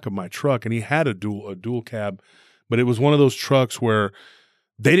the back of my truck, and he had a dual cab, but it was one of those trucks where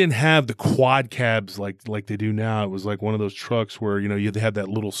they didn't have the quad cabs like they do now. It was like one of those trucks where, you had that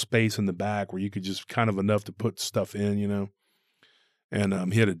little space in the back where you could just kind of enough to put stuff in,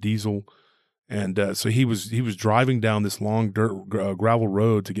 and he had a diesel. And so he was driving down this long dirt gravel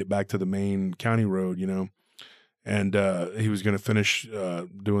road to get back to the main county road, and he was going to finish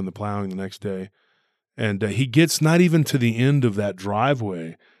doing the plowing the next day. And he gets not even to the end of that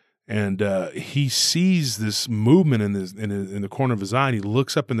driveway, and he sees this movement in the corner of his eye, and he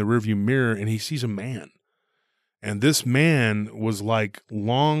looks up in the rearview mirror, and he sees a man. And this man was like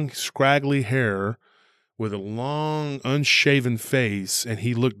long, scraggly hair with a long, unshaven face, and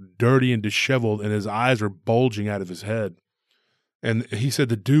he looked dirty and disheveled, and his eyes were bulging out of his head. And he said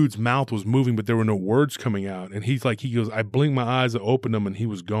the dude's mouth was moving, but there were no words coming out. And he goes, I blinked my eyes, I opened them, and he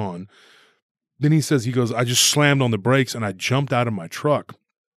was gone. Then he goes, I just slammed on the brakes, and I jumped out of my truck.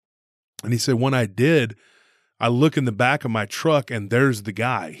 And he said, when I did, I look in the back of my truck, and there's the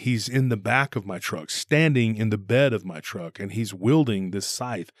guy. He's in the back of my truck, standing in the bed of my truck, and he's wielding this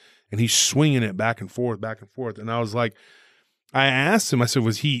scythe, and he's swinging it back and forth, back and forth. And I was like, I asked him, I said,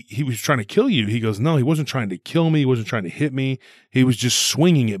 was he was trying to kill you? He goes, no, he wasn't trying to kill me. He wasn't trying to hit me. He was just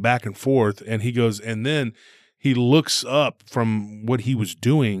swinging it back and forth. And he goes, and then he looks up from what he was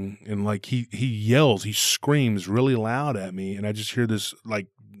doing, and like he yells, he screams really loud at me. And I just hear this like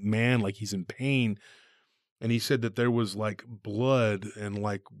man, like he's in pain. And he said that there was like blood and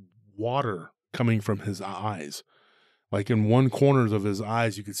like water coming from his eyes. Like in one corner of his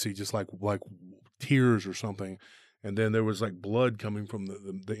eyes, you could see just like tears or something. And then there was like blood coming from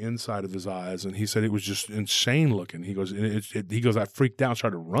the inside of his eyes. And he said it was just insane looking. He goes, I freaked out,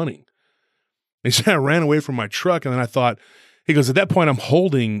 started running. He said, I ran away from my truck. And then I thought, he goes, at that point, I'm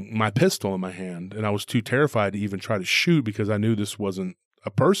holding my pistol in my hand. And I was too terrified to even try to shoot because I knew this wasn't a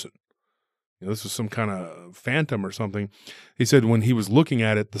person. This was some kind of phantom or something. He said when he was looking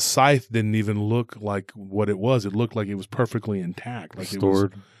at it, the scythe didn't even look like what it was. It looked like it was perfectly intact. Like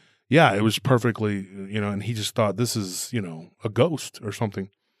stored. It was perfectly, and he just thought this is, a ghost or something.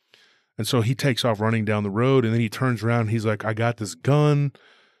 And so he takes off running down the road, and then he turns around and he's like, I got this gun.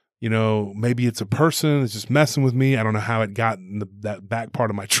 Maybe it's a person that's just messing with me. I don't know how it got in that back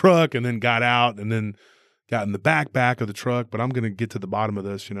part of my truck and then got out and then got in the back of the truck, but I'm going to get to the bottom of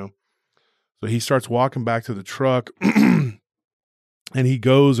this, So he starts walking back to the truck and he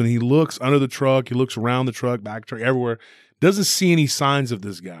goes and he looks under the truck. He looks around the truck, back truck, everywhere. Doesn't see any signs of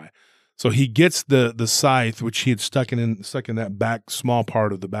this guy. So he gets the scythe, which he had stuck in that back small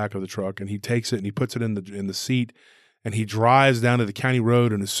part of the back of the truck, and he takes it and he puts it in the seat, and he drives down to the county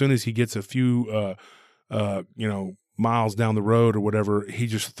road. And as soon as he gets a few, miles down the road or whatever, he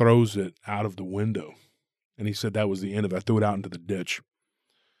just throws it out of the window. And he said that was the end of it. I threw it out into the ditch.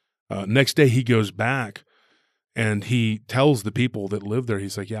 Next day he goes back and he tells the people that live there,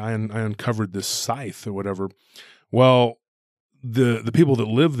 he's like, yeah, I uncovered this scythe or whatever. Well, the people that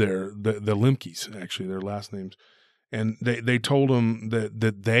live there, the Lemkes, actually, their last names, and they told him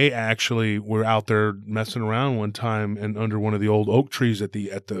that they actually were out there messing around one time and under one of the old oak trees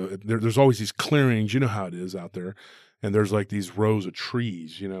there's always these clearings, you know how it is out there, and there's like these rows of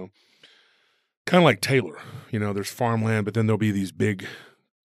trees, kind of like Taylor, there's farmland, but then there'll be these big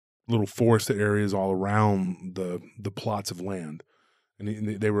little forested areas all around the plots of land.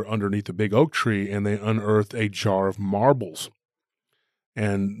 And they were underneath a big oak tree, and they unearthed a jar of marbles.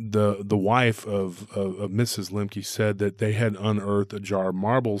 And the wife of Mrs. Lemke said that they had unearthed a jar of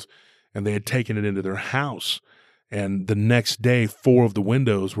marbles, and they had taken it into their house. And the next day, 4 of the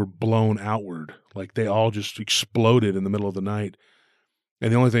windows were blown outward. Like they all just exploded in the middle of the night.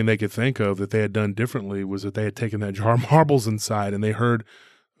 And the only thing they could think of that they had done differently was that they had taken that jar of marbles inside, and they heard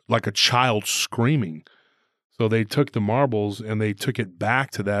like a child screaming. So they took the marbles and they took it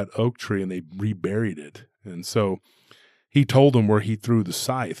back to that oak tree and they reburied it. And so he told them where he threw the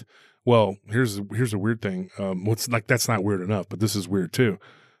scythe. Well, here's a weird thing. That's not weird enough, but this is weird too.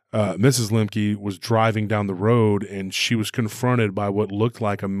 Mrs. Lemke was driving down the road and she was confronted by what looked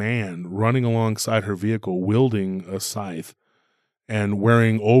like a man running alongside her vehicle, wielding a scythe and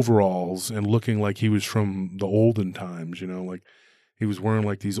wearing overalls and looking like he was from the olden times, like he was wearing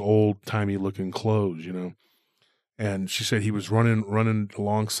like these old-timey looking clothes, And she said he was running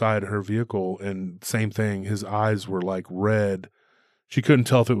alongside her vehicle, and same thing, his eyes were like red. She couldn't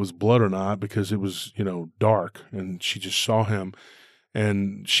tell if it was blood or not because it was, dark, and she just saw him.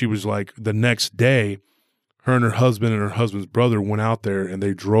 And she was like, the next day, her and her husband's brother went out there and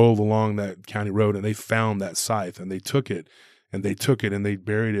they drove along that county road and they found that scythe and they took it and they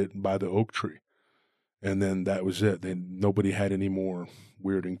buried it by the oak tree. And then that was it. Nobody had any more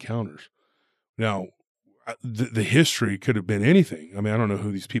weird encounters. Now, the history could have been anything. I mean, I don't know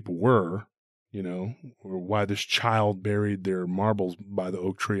who these people were, or why this child buried their marbles by the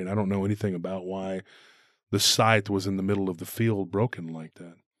oak tree. And I don't know anything about why the scythe was in the middle of the field broken like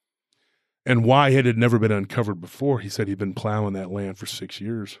that. And why it had never been uncovered before. He said he'd been plowing that land for 6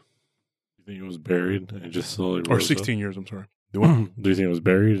 years. You think it was buried and just slowly rose Or 16 years, I'm sorry. Do you think it was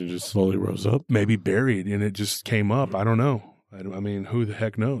buried and just slowly rose up? Maybe buried and it just came up. I don't know. I mean, who the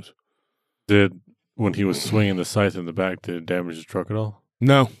heck knows? When he was swinging the scythe in the back, did it damage the truck at all?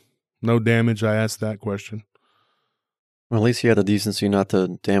 No damage. I asked that question. Well, at least he had the decency not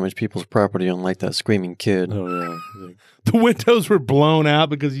to damage people's property, unlike that screaming kid. Oh, yeah. The windows were blown out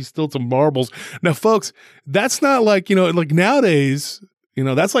because he stole some marbles. Now, folks, that's not like, like nowadays,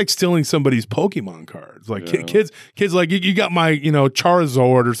 that's like stealing somebody's Pokemon cards. Like kids like, you got my,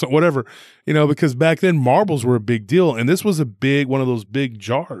 Charizard or something, whatever, because back then marbles were a big deal. And this was one of those big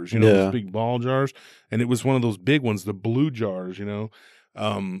jars, those big ball jars. And it was one of those big ones, the blue jars,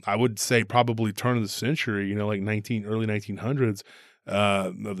 I would say probably turn of the century, like early 1900s,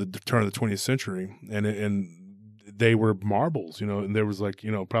 of the turn of the 20th century. And they were marbles, and there was like,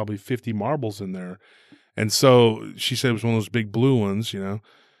 probably 50 marbles in there. And so she said it was one of those big blue ones,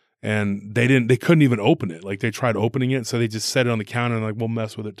 and they couldn't even open it. Like they tried opening it. So they just set it on the counter and like, we'll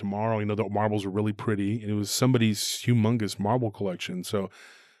mess with it tomorrow. The marbles are really pretty. And it was somebody's humongous marble collection. So,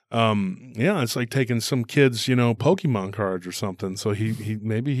 it's like taking some kid's, Pokemon cards or something. So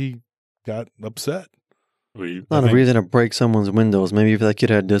he got upset. Not a reason to break someone's windows. Maybe if that kid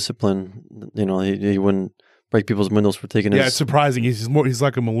had discipline, he wouldn't break people's windows for taking his... Yeah, it's surprising. He's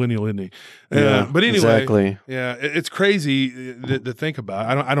like a millennial, isn't he? Yeah, but anyway, exactly. Yeah, it's crazy to think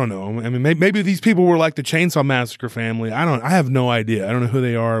about. I don't know. I mean, maybe these people were like the Chainsaw Massacre family. I have no idea. I don't know who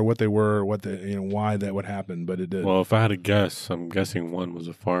they are, what they were, why that would happen, but it did. Well, if I had to guess, I'm guessing one was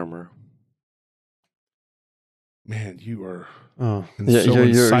a farmer. Man, you are... Oh, yeah, so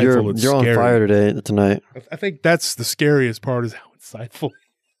you're on fire tonight. I think that's the scariest part is how insightful.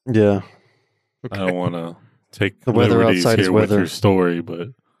 Yeah. Okay. I don't want to take the weather liberties outside here is with weather. your story, but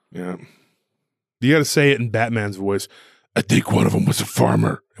Yeah. You got to say it in Batman's voice. I think one of them was a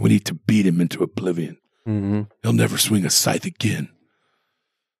farmer, and we need to beat him into oblivion. Mm-hmm. He'll never swing a scythe again.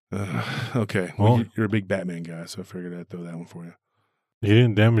 Okay. Well, you're a big Batman guy, so I figured I'd throw that one for you. He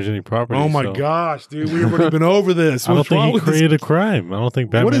didn't damage any property. Oh my gosh, dude! We've already been over this. I don't think he created a crime. I don't think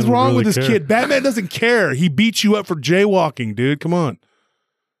Batman. What is wrong with this care. kid? Batman doesn't care. He beats you up for jaywalking, dude. Come on.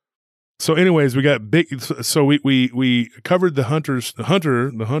 So, anyways, we got big. So we covered the hunter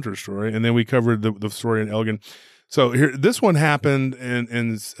story, and then we covered the story in Elgin. So here, this one happened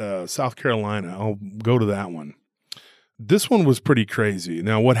in South Carolina. I'll go to that one. This one was pretty crazy.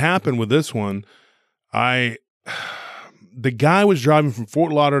 Now, what happened with this one? The guy was driving from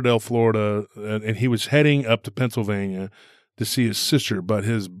Fort Lauderdale, Florida, and he was heading up to Pennsylvania to see his sister, but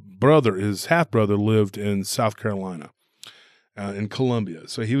his half-brother lived in South Carolina, in Columbia.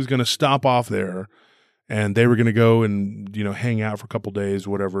 So he was going to stop off there, and they were going to go and, hang out for a couple days,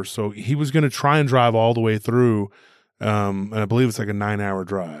 whatever. So he was going to try and drive all the way through, and I believe it's like a 9-hour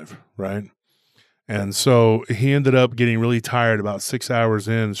drive, right? And so he ended up getting really tired about 6 hours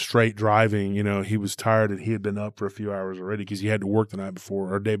in straight driving. He was tired and he had been up for a few hours already because he had to work the night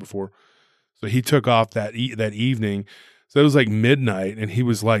before or day before. So he took off that evening. So it was like midnight and he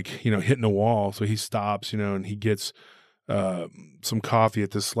was like, hitting a wall. So he stops, and he gets some coffee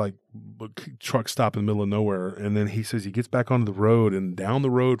at this like truck stop in the middle of nowhere. And then he says he gets back onto the road, and down the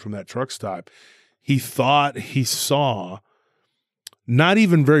road from that truck stop, he thought he saw, not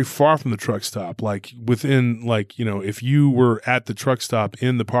even very far from the truck stop, like within, if you were at the truck stop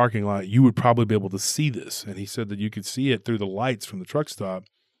in the parking lot, you would probably be able to see this. And he said that you could see it through the lights from the truck stop.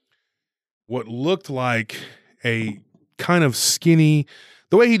 What looked like a kind of skinny,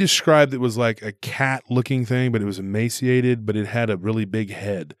 the way he described it was like a cat looking thing, but it was emaciated, but it had a really big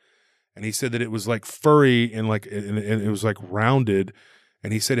head. And he said that it was like furry and it was like rounded.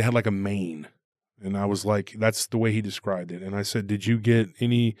 And he said it had like a mane. And I was like, that's the way he described it. And I said, did you get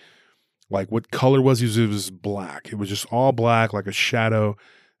any, what color was it? It was black. It was just all black, like a shadow.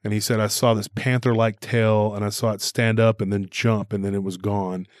 And he said, I saw this panther-like tail, and I saw it stand up and then jump, and then it was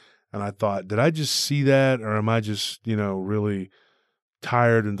gone. And I thought, did I just see that? Or am I just, really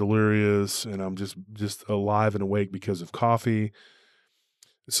tired and delirious, and I'm just alive and awake because of coffee?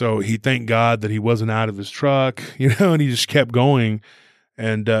 So he thanked God that he wasn't out of his truck, and he just kept going.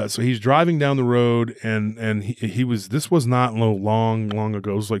 And so he's driving down the road, and he was, this was not long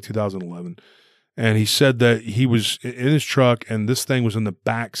ago. It was like 2011. And he said that he was in his truck, and this thing was in the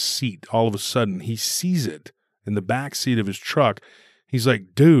back seat. All of a sudden, he sees it in the back seat of his truck. He's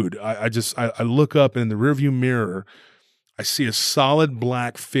like, dude, I look up, and in the rearview mirror, I see a solid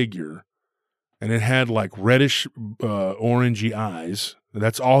black figure, and it had like reddish, orangey eyes.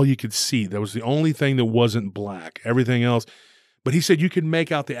 That's all you could see. That was the only thing that wasn't black. Everything else. But he said you could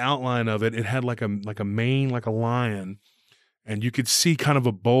make out the outline of it. It had like a mane, like a lion, and you could see kind of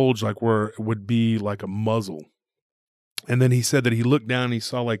a bulge, like where it would be like a muzzle. And then he said that he looked down and he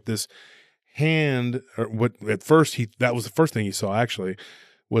saw like this hand, or what at first that was the first thing he saw actually,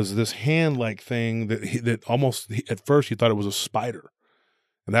 was this hand-like thing that almost at first he thought it was a spider.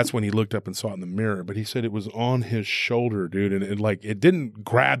 And that's when he looked up and saw it in the mirror. But he said it was on his shoulder, dude, and it didn't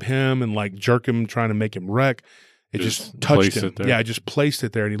grab him and like jerk him, trying to make him wreck. It just touched him. Yeah, I just placed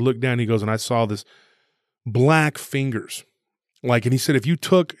it there. And he looked down and he goes, and I saw this black fingers. And he said if you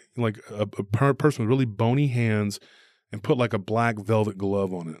took like a person with really bony hands and put like a black velvet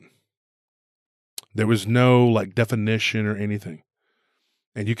glove on it, there was no like definition or anything.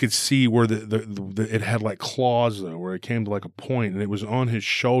 And you could see where it had like claws though, where it came to like a point, and it was on his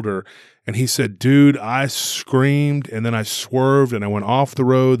shoulder. And he said, dude, I screamed, and then I swerved and I went off the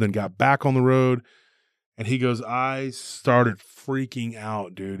road, then got back on the road. And he goes, I started freaking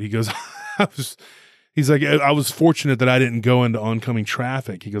out, dude. He goes, he's like, I was fortunate that I didn't go into oncoming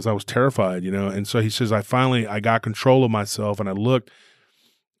traffic. He goes, I was terrified, And so he says, I got control of myself, and I looked,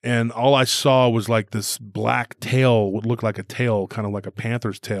 and all I saw was like this black tail, what looked like a tail, kind of like a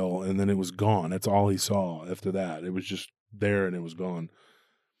panther's tail. And then it was gone. That's all he saw after that. It was just there and it was gone.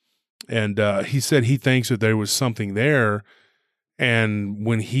 And he said he thinks that there was something there. And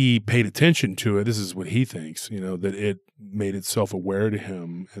when he paid attention to it, this is what he thinks, that it made itself aware to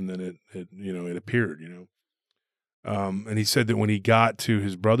him, and then it appeared, and he said that when he got to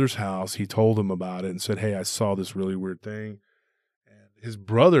his brother's house, he told him about it and said, hey, I saw this really weird thing. And his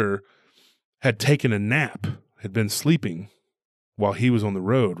brother had taken a nap, had been sleeping while he was on the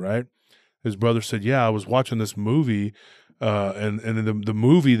road, right? His brother said, yeah, I was watching this movie. And the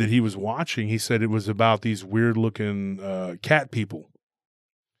movie that he was watching, he said it was about these weird looking cat people.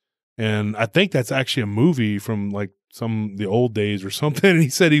 And I think that's actually a movie from like the old days or something. And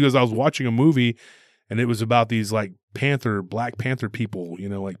he goes, I was watching a movie and it was about these like Black Panther people,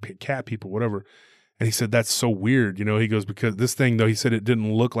 like cat people, whatever. And he said, that's so weird. He goes, because this thing though, he said it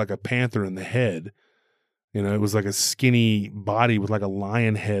didn't look like a panther in the head. It was like a skinny body with like a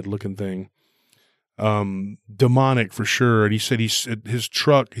lion head looking thing. Demonic for sure. And he said his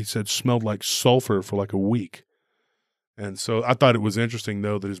truck, smelled like sulfur for like a week. And so I thought it was interesting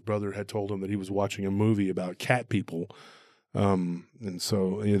though that his brother had told him that he was watching a movie about cat people. And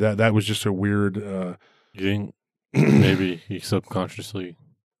so that was just a weird. You think maybe he subconsciously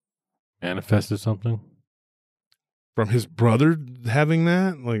manifested something from his brother having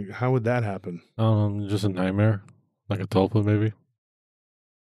that? Like, how would that happen? Just a nightmare, like a tulpa maybe.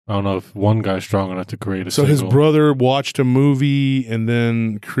 I don't know if one guy's strong enough to create a. So his brother watched a movie and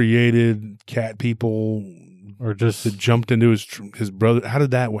then created cat people, or just jumped into his brother. How does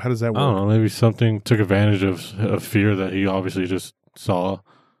that work? I don't know. Maybe something took advantage of fear that he obviously just saw.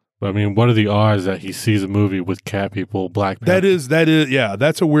 But I mean, what are the odds that he sees a movie with cat people, Black Panther? That is, yeah,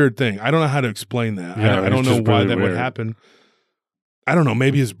 that's a weird thing. I don't know how to explain that. Yeah, I don't know why that would happen. I don't know.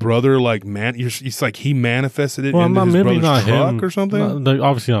 Maybe his brother, like, it's like he manifested it into his brother's truck or something?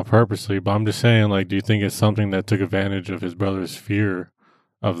 Obviously not purposely, but I'm just saying, like, do you think it's something that took advantage of his brother's fear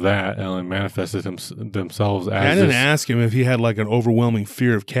of that and like manifested themselves as I didn't ask him if he had like an overwhelming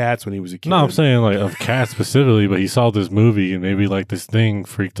fear of cats when he was a kid. No, I'm saying like of cats specifically, but he saw this movie and maybe like this thing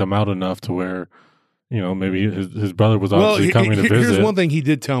freaked him out enough to where, maybe his brother was obviously coming to visit. Here's one thing he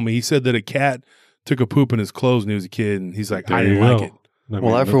did tell me. He said that a cat took a poop in his clothes when he was a kid, and he's like, I didn't like it.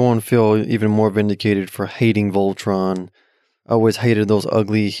 I for one feel even more vindicated for hating Voltron. I always hated those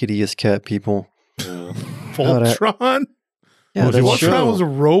ugly, hideous cat people. Yeah. Voltron? Yeah, Voltron was a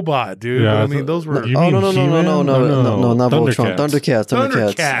robot, dude. Yeah, I mean, those were. No, not Voltron. Thundercats.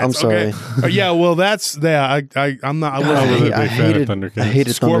 I'm sorry. Okay. Yeah, well, I'm not. I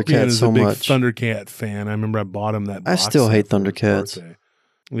hated Scorpion Thundercats is so a big much. Thundercat fan. I remember I bought him that. I still hate Thundercats.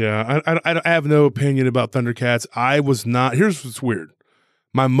 Yeah, I have no opinion about Thundercats. I was not. Here's what's weird.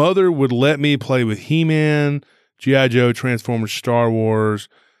 My mother would let me play with He-Man, G.I. Joe, Transformers, Star Wars.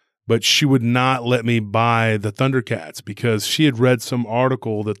 But she would not let me buy the Thundercats because she had read some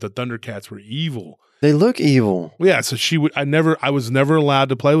article that the Thundercats were evil. They look evil. Yeah, so I was never allowed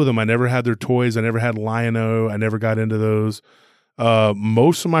to play with them. I never had their toys. I never had Lion-O. I never got into those.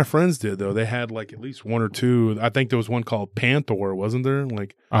 Most of my friends did though. They had like at least one or two. I think there was one called Panther, wasn't there?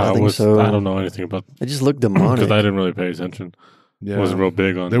 Like I think so. I don't know anything about. It just looked demonic because I didn't really pay attention. Yeah, wasn't real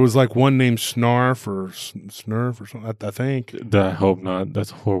big on. There was like one named Snarf or Snurf or something. I think. I hope not. That's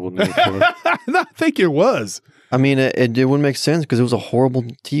a horrible name for it. I think it was. I mean, it wouldn't make sense because it was a horrible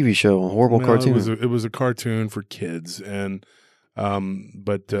TV show, a horrible cartoon. It was a cartoon for kids, and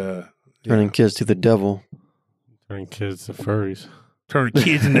turning kids to the devil, turning kids to furries, turning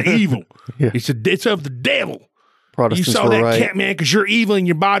kids into evil. Yeah. It's of the devil. Protestants you saw were that right. cat, man, because you're evil and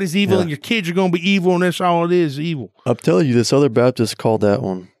your body's evil and your kids are going to be evil, and that's all it is, evil. I'm telling you, this other Baptist called that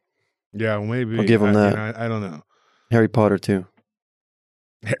one. Yeah, well, maybe. I'll give him that. I don't know. Harry Potter, too.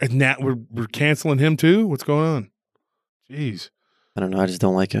 Nat, we're canceling him, too? What's going on? Jeez. I don't know. I just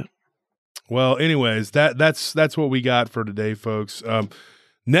don't like it. Well, anyways, that's what we got for today, folks.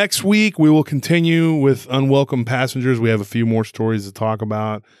 Next week, we will continue with Unwelcome Passengers. We have a few more stories to talk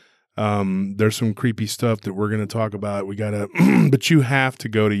about. There's some creepy stuff that we're going to talk about. We got to, but you have to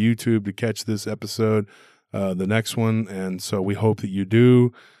go to YouTube to catch this episode, the next one. And so we hope that you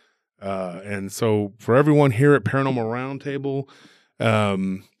do. And so for everyone here at Paranormal Roundtable,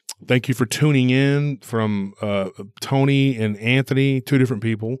 thank you for tuning in from, Tony and Anthony, two different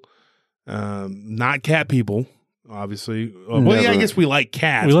people, not cat people. Obviously, well, yeah, I guess we like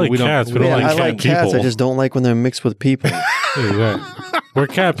cats. We like cats. We don't like I like cats. people. I just don't like when they're mixed with people. Yeah. We're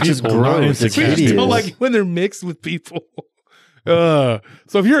cat people. Gross. We just don't like when they're mixed with people. So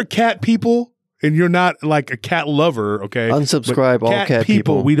if you're a cat people and you're not like a cat lover, okay, unsubscribe all cat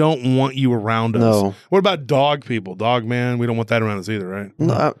people. We don't want you around us. No. What about dog people? Dog man, we don't want that around us either, right?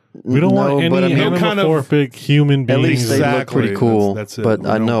 No, we don't want any anamorphic human beings. At least they look pretty cool. That's it. But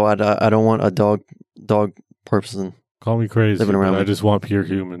I don't want a dog person. Call me crazy, living around. I just want pure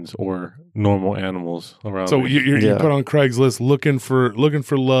humans or normal animals around. So me. you put on Craigslist looking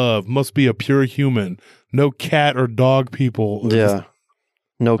for love. Must be a pure human. No cat or dog people. Yeah.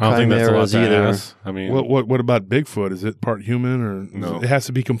 No chimeras either. I mean, what about Bigfoot? Is it part human or no? It has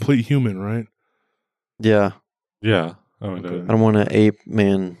to be complete human, right? Yeah. Yeah. I don't want an ape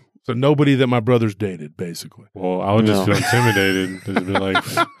man. So nobody that my brother's dated, basically. Well, I would just feel intimidated. Just be like,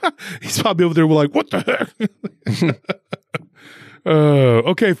 he's probably over there like, what the heck?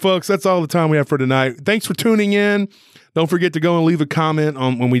 Okay, folks, that's all the time we have for tonight. Thanks for tuning in. Don't forget to go and leave a comment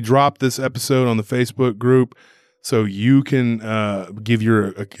on when we drop this episode on the Facebook group, so you can give your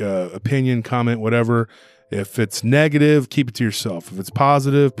opinion, comment, whatever. If it's negative, keep it to yourself. If it's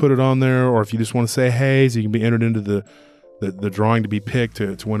positive, put it on there. Or if you just want to say hey, so you can be entered into the drawing to be picked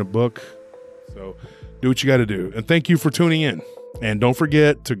to win a book. So do what you got to do. And thank you for tuning in. And don't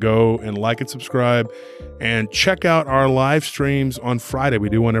forget to go and like and subscribe and check out our live streams on Friday. We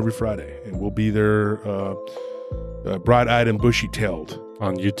do one every Friday. And we'll be there bright-eyed and bushy-tailed.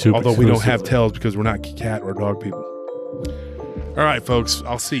 On YouTube. Although we don't have tails because we're not cat or dog people. All right, folks.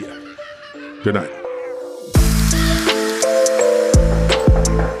 I'll see you. Good night.